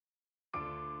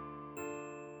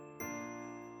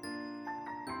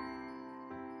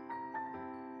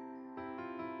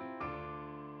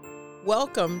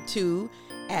Welcome to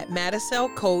at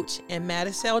Madicel Coach and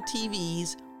Madicel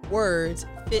TV's Words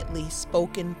Fitly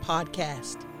Spoken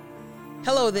podcast.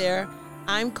 Hello there,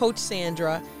 I'm Coach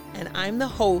Sandra, and I'm the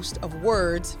host of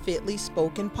Words Fitly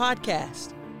Spoken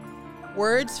podcast.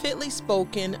 Words Fitly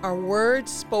Spoken are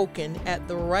words spoken at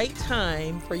the right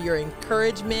time for your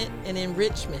encouragement and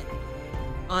enrichment.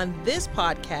 On this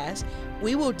podcast,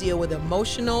 we will deal with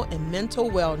emotional and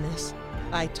mental wellness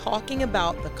by talking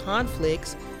about the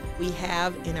conflicts we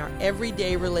have in our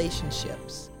everyday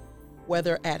relationships,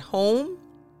 whether at home,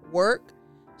 work,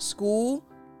 school,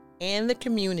 and the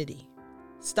community.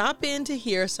 Stop in to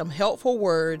hear some helpful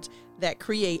words that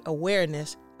create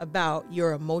awareness about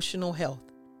your emotional health.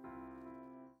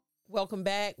 Welcome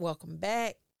back.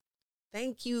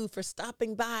 Thank you for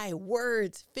stopping by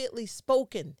Words Fitly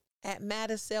Spoken at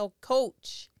Madicel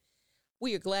Coach.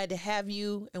 We are glad to have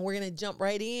you, and we're going to jump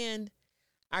right in.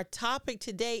 Our topic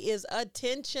today is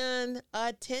attention.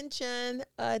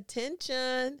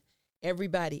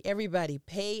 Everybody,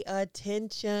 pay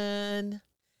attention.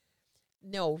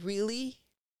 No, really,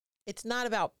 it's not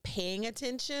about paying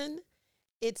attention.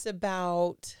 It's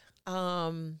about,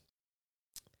 why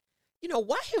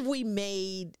have we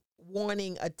made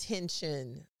wanting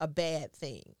attention a bad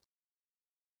thing?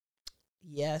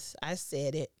 Yes, I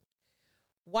said it.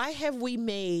 Why have we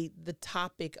made the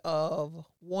topic of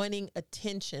wanting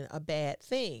attention a bad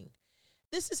thing?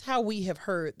 This is how we have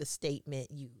heard the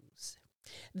statement used.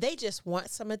 They just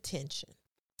want some attention,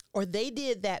 or they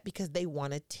did that because they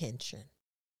want attention.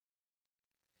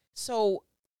 So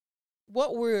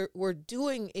what we're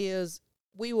doing is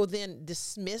we will then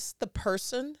dismiss the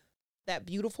person, that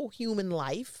beautiful human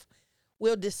life.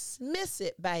 We'll dismiss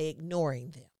it by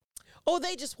ignoring them. Oh,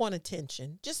 they just want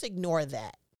attention. Just ignore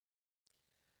that.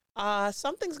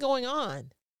 Something's going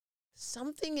on.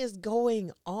 Something is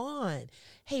going on.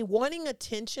 Hey, wanting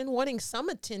some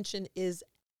attention is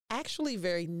actually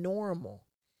very normal.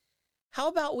 How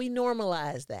about we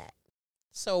normalize that?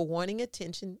 So wanting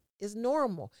attention is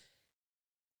normal.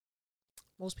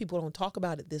 Most people don't talk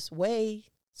about it this way,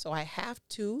 so I have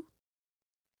to.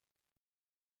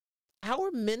 Our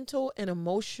mental and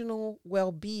emotional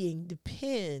well-being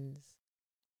depends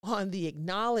on the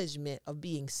acknowledgement of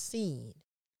being seen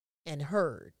and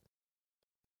heard.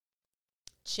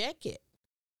 Check it.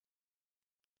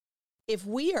 If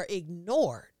we are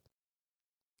ignored,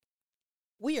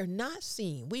 we are not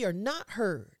seen, we are not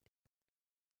heard.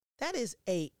 That is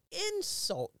an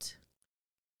insult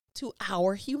to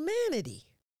our humanity.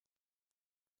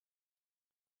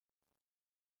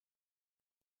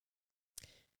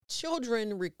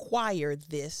 Children require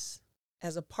this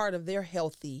as a part of their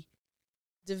healthy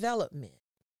development.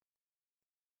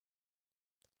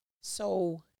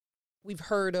 So we've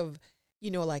heard of,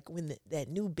 like when that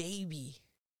new baby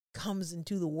comes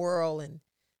into the world and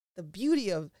the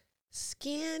beauty of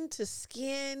skin to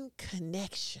skin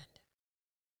connection.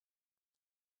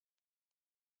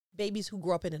 Babies who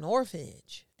grow up in an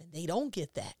orphanage and they don't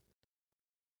get that.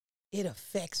 It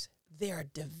affects their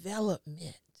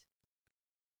development.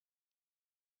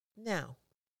 Now,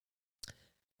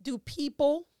 do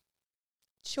people,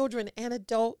 children and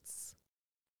adults,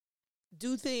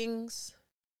 do things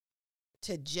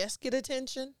to just get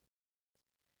attention?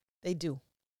 They do.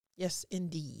 Yes,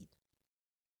 indeed.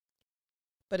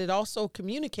 But it also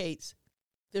communicates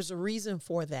there's a reason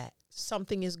for that.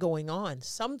 Something is going on.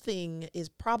 Something is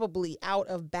probably out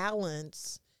of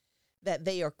balance that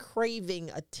they are craving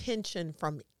attention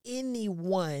from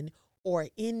anyone or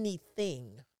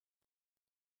anything.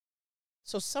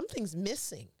 So something's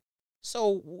missing.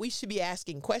 So we should be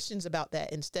asking questions about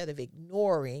that instead of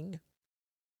ignoring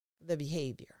the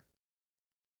behavior.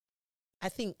 I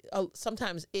think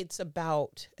sometimes it's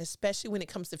about, especially when it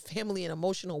comes to family and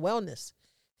emotional wellness,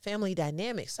 family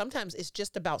dynamics, sometimes it's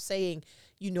just about saying,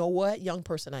 you know what, young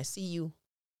person, I see you.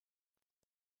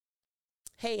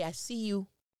 Hey, I see you.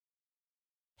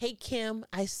 Hey, Kim,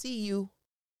 I see you.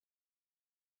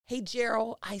 Hey,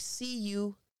 Gerald, I see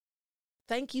you.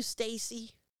 Thank you,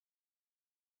 Stacy.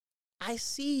 I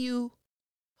see you.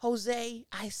 Jose,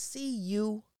 I see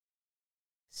you.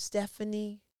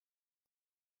 Stephanie.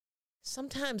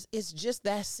 Sometimes it's just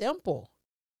that simple.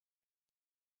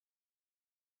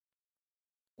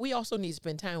 We also need to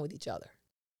spend time with each other.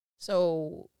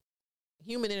 So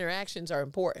human interactions are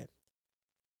important.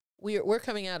 We're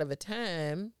coming out of a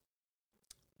time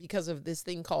because of this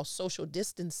thing called social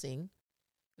distancing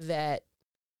that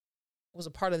was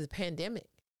a part of the pandemic,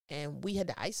 and we had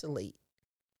to isolate.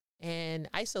 And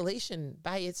isolation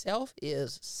by itself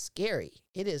is scary.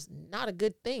 It is not a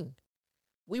good thing.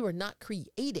 We were not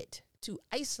created to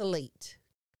isolate.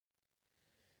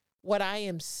 what I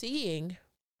am seeing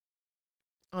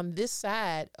on this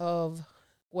side of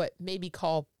what may be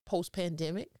called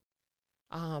post-pandemic,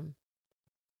 I'm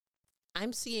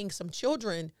seeing some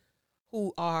children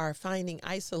who are finding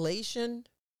isolation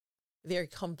very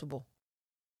comfortable.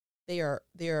 They're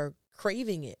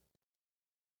craving it.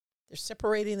 They're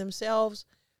separating themselves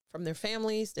from their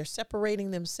families. They're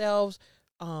separating themselves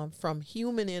from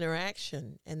human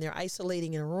interaction, and they're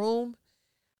isolating in a room.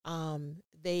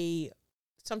 They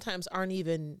sometimes aren't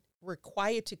even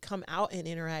required to come out and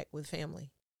interact with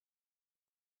family.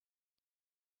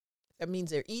 That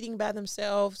means they're eating by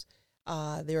themselves.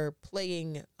 They're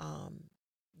playing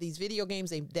these video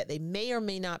games that they may or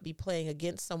may not be playing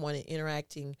against someone and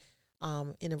interacting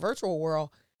in a virtual world.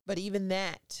 But even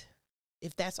that,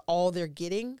 if that's all they're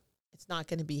getting, it's not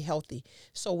going to be healthy.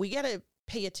 So we got to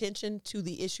pay attention to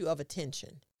the issue of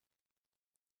attention.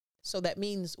 So that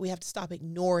means we have to stop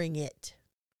ignoring it.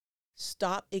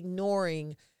 Stop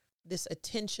ignoring this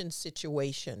attention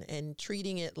situation and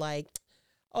treating it like,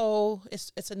 oh,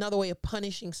 it's another way of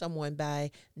punishing someone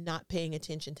by not paying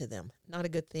attention to them. Not a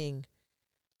good thing.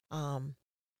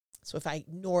 So if I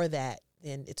ignore that,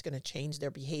 then it's going to change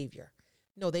their behavior.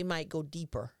 No, they might go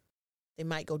deeper. They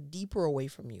might go deeper away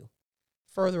from you,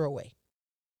 further away.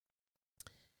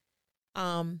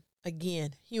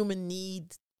 Again,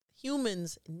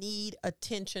 humans need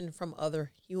attention from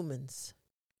other humans.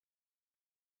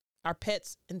 Our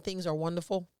pets and things are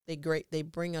wonderful. They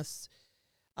bring us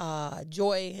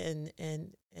joy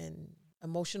and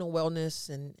emotional wellness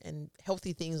and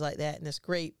healthy things like that, and it's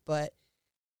great. But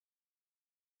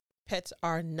pets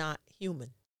are not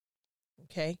human.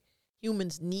 Okay,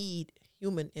 humans need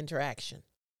human interaction.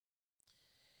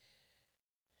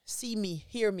 See me,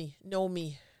 hear me, know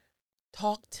me,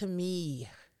 talk to me.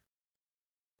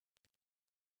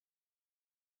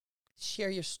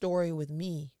 Share your story with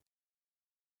me.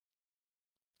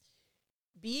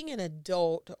 Being an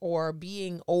adult or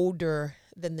being older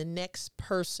than the next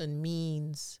person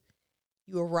means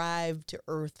you arrive to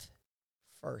Earth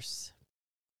first.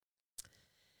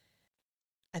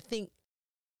 I think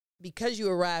because you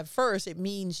arrive first, it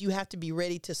means you have to be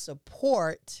ready to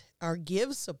support or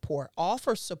give support,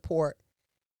 offer support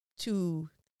to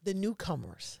the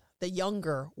newcomers, the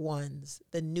younger ones,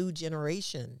 the new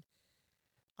generation.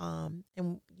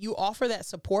 And you offer that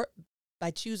support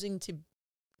by choosing to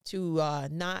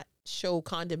not show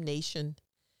condemnation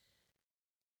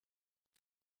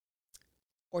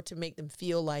or to make them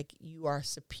feel like you are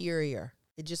superior.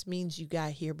 It just means you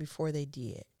got here before they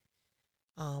did.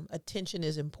 Attention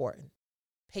is important.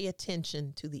 Pay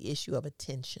attention to the issue of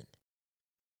attention.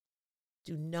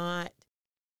 Do not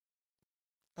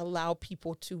allow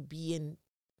people to be in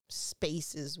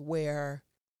spaces where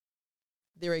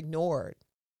they're ignored.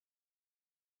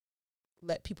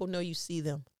 Let people know you see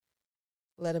them.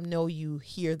 Let them know you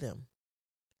hear them.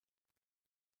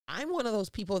 I'm one of those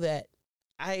people that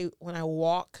when I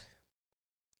walk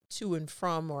to and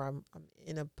from, or I'm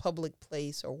in a public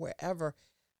place or wherever,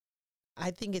 I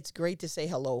think it's great to say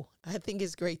hello. I think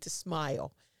it's great to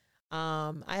smile.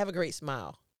 I have a great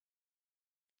smile.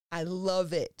 I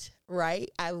love it, right?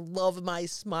 I love my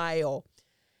smile.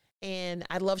 And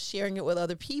I love sharing it with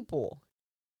other people.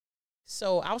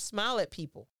 So I'll smile at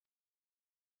people.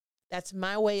 That's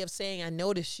my way of saying I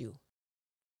notice you.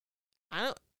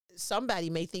 Somebody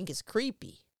may think it's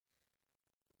creepy.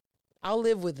 I'll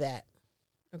live with that.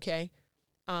 Okay?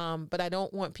 But I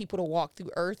don't want people to walk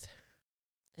through Earth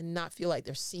and not feel like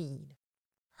they're seen,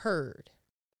 heard,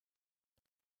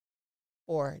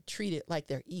 or treated like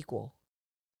they're equal.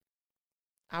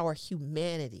 Our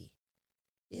humanity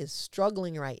is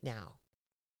struggling right now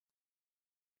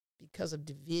because of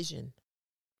division.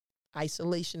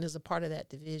 Isolation is a part of that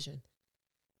division.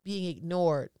 Being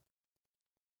ignored.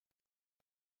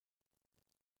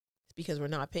 It's because we're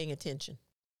not paying attention.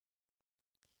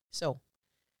 So,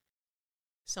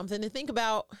 something to think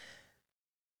about.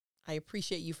 I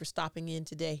appreciate you for stopping in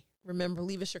today. Remember,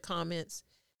 leave us your comments.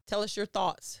 Tell us your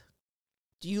thoughts.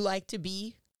 Do you like to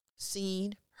be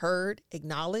seen, heard,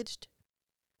 acknowledged?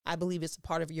 I believe it's a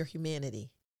part of your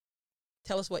humanity.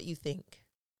 Tell us what you think.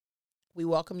 We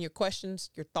welcome your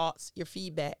questions, your thoughts, your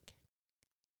feedback.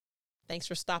 Thanks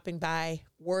for stopping by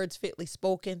Words Fitly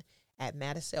Spoken at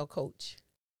Madicel Coach.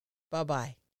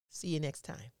 Bye-bye. See you next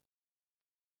time.